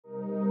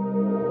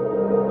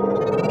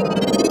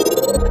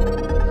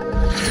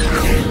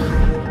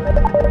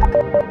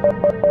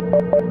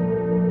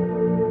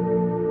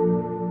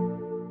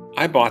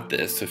bought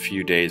this a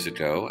few days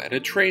ago at a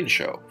train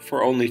show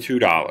for only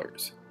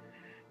 $2.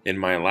 In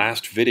my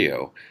last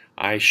video,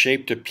 I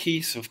shaped a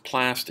piece of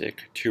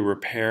plastic to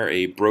repair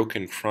a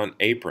broken front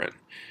apron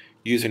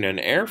using an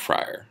air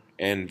fryer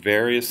and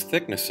various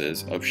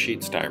thicknesses of sheet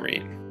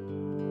styrene.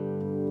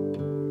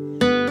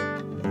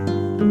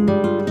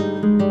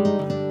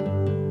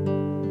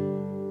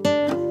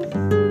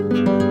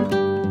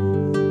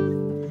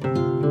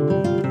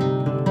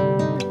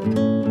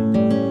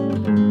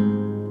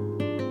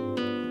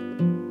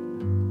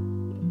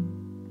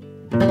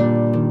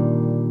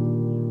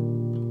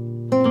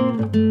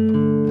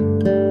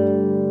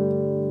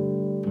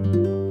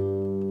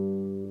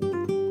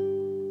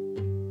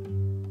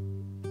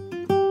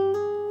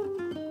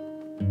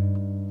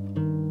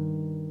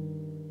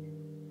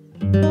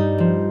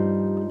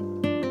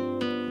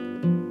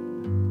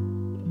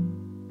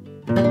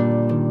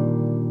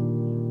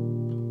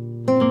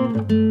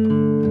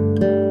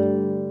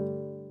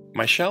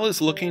 My shell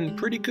is looking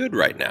pretty good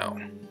right now,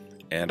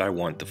 and I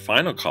want the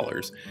final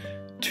colors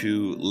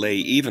to lay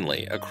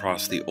evenly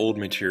across the old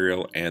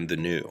material and the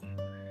new.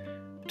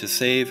 To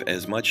save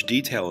as much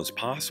detail as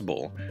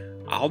possible,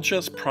 I'll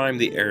just prime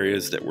the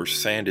areas that were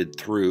sanded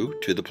through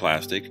to the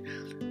plastic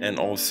and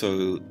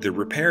also the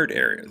repaired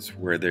areas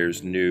where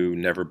there's new,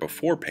 never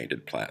before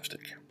painted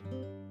plastic.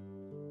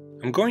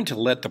 I'm going to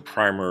let the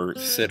primer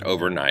sit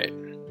overnight,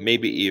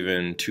 maybe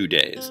even 2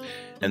 days,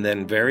 and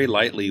then very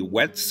lightly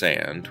wet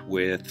sand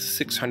with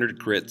 600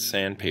 grit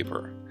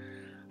sandpaper.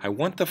 I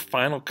want the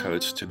final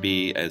coats to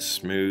be as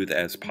smooth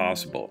as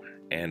possible,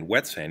 and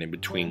wet sand in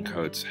between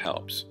coats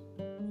helps.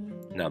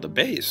 Now the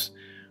base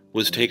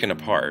was taken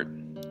apart,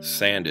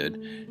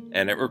 sanded,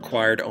 and it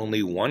required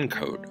only 1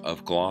 coat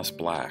of gloss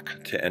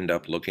black to end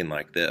up looking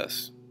like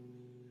this.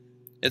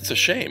 It's a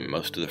shame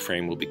most of the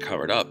frame will be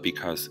covered up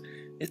because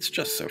it's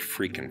just so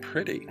freaking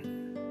pretty.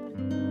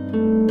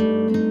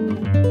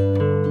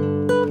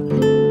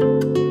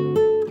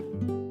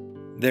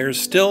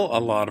 There's still a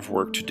lot of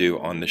work to do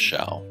on the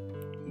shell,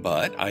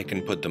 but I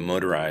can put the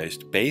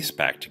motorized base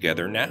back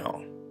together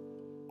now.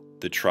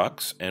 The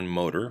trucks and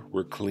motor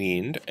were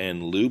cleaned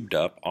and lubed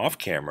up off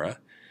camera,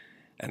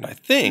 and I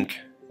think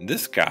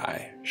this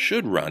guy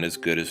should run as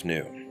good as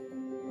new.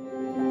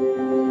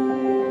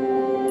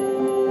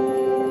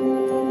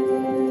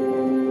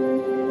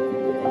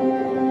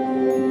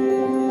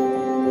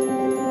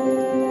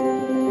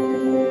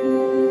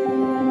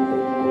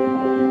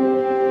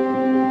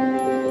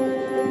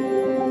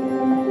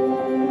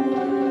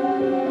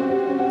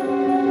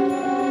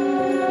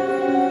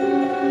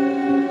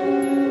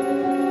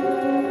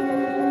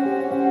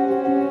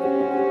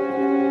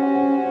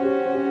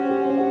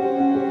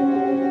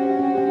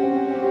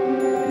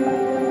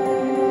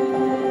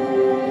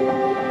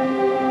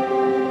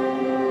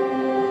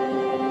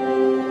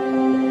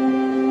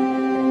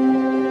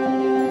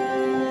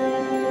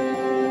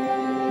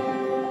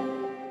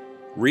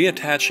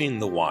 Reattaching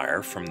the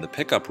wire from the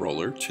pickup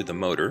roller to the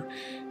motor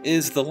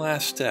is the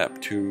last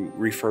step to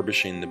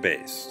refurbishing the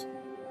base.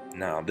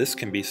 Now this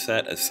can be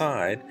set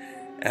aside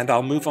and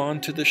I'll move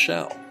on to the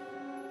shell.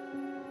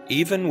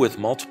 Even with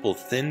multiple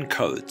thin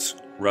coats,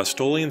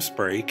 Rust-Oleum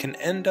spray can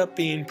end up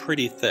being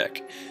pretty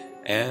thick,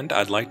 and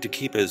I'd like to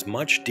keep as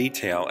much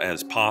detail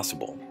as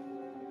possible.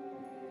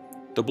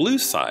 The blue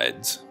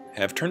sides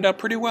have turned out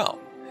pretty well,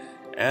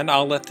 and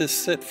I'll let this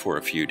sit for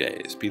a few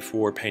days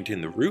before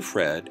painting the roof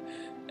red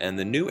and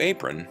the new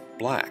apron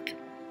black.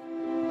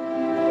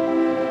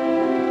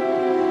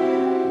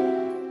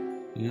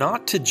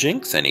 Not to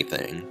jinx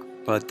anything,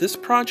 but this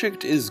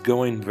project is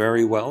going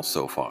very well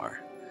so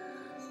far.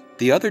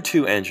 The other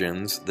 2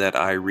 engines that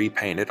I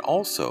repainted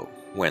also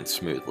went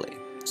smoothly,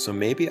 so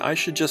maybe I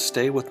should just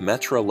stay with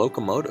METRA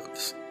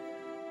locomotives.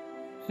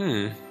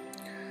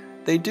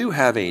 They do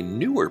have a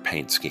newer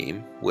paint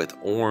scheme with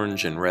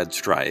orange and red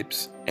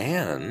stripes,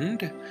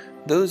 and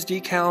those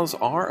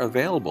decals are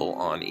available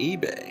on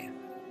eBay.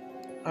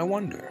 I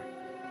wonder.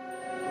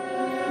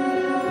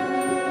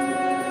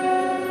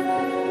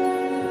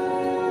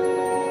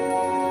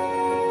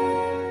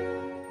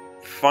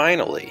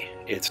 Finally,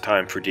 it's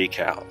time for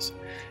decals,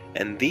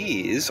 and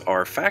these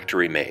are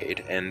factory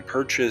made and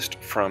purchased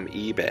from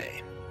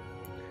eBay.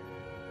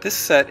 This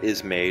set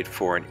is made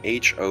for an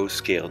HO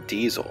scale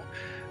diesel,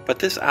 but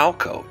this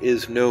Alco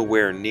is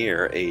nowhere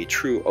near a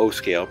true O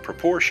scale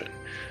proportion,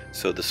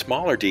 so the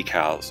smaller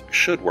decals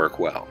should work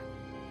well.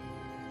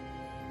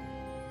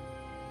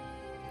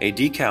 A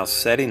decal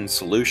setting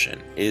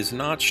solution is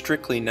not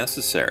strictly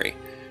necessary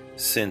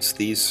since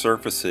these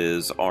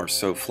surfaces are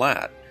so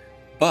flat,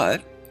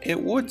 but it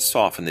would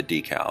soften the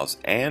decals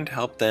and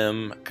help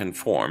them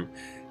conform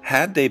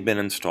had they been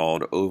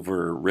installed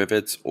over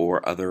rivets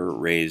or other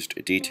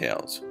raised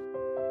details.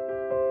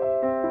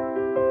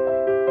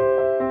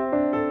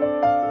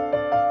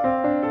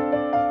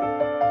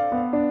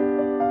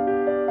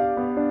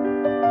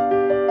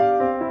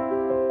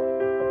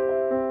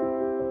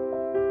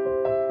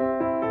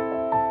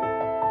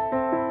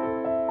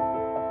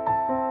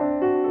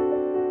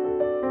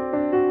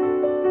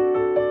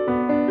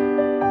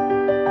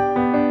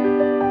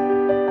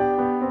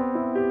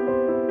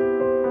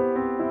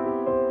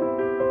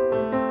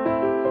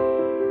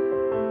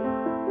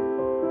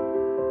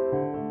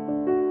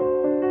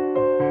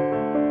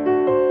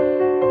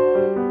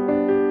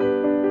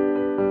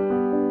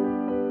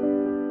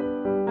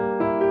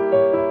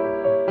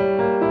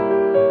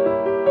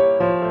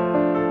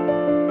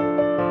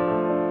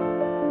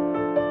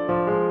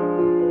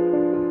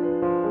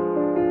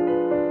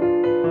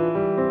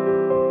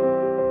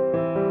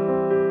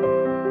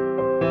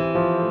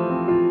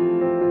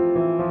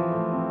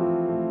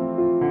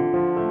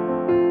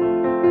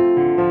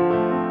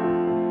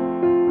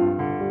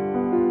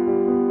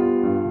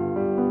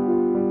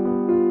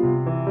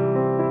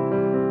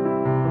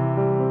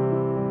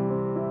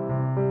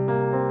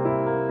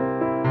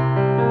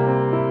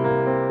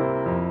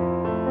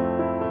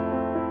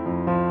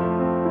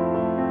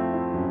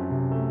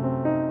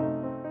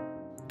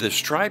 The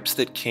stripes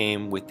that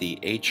came with the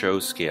HO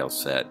scale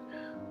set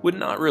would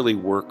not really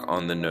work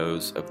on the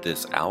nose of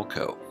this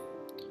Alco.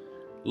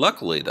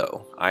 Luckily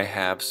though, I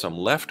have some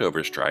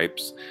leftover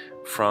stripes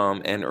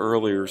from an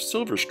earlier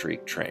Silver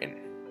Streak train.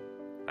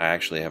 I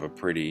actually have a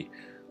pretty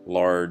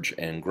large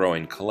and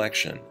growing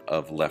collection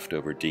of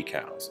leftover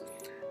decals,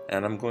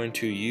 and I'm going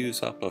to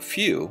use up a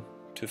few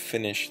to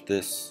finish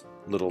this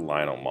little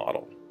Lionel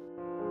model.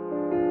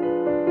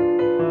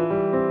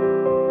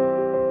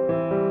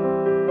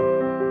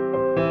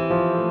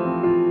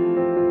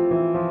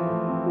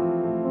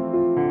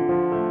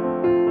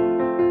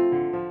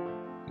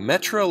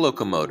 METRA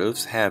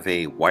locomotives have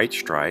a white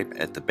stripe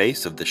at the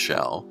base of the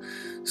shell,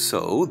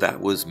 so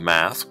that was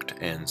masked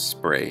and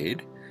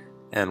sprayed.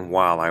 And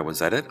while I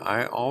was at it,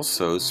 I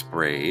also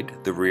sprayed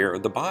the rear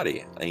of the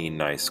body a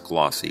nice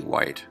glossy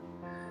white.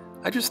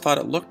 I just thought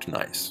it looked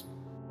nice.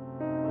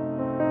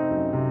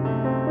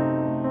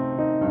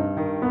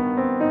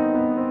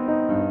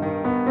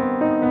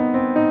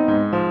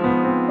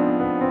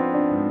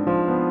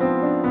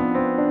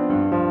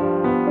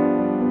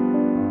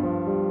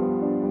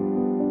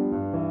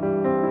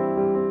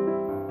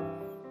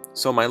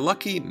 So my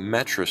lucky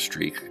METRA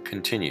streak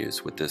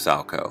continues with this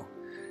Alco.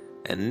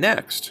 And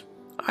next,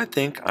 I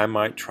think I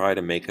might try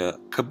to make a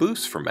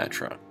caboose for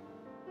METRA.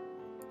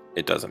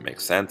 It doesn't make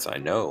sense, I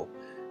know.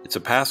 It's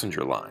a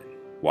passenger line.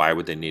 Why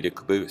would they need a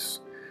caboose?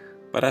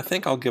 But I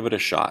think I'll give it a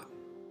shot.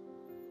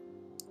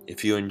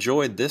 If you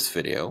enjoyed this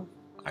video,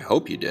 I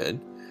hope you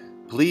did,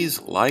 please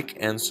like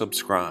and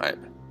subscribe.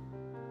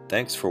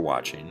 Thanks for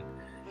watching,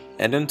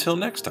 and until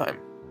next time,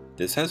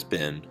 this has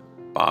been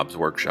Bob's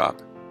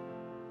Workshop.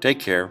 Take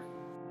care.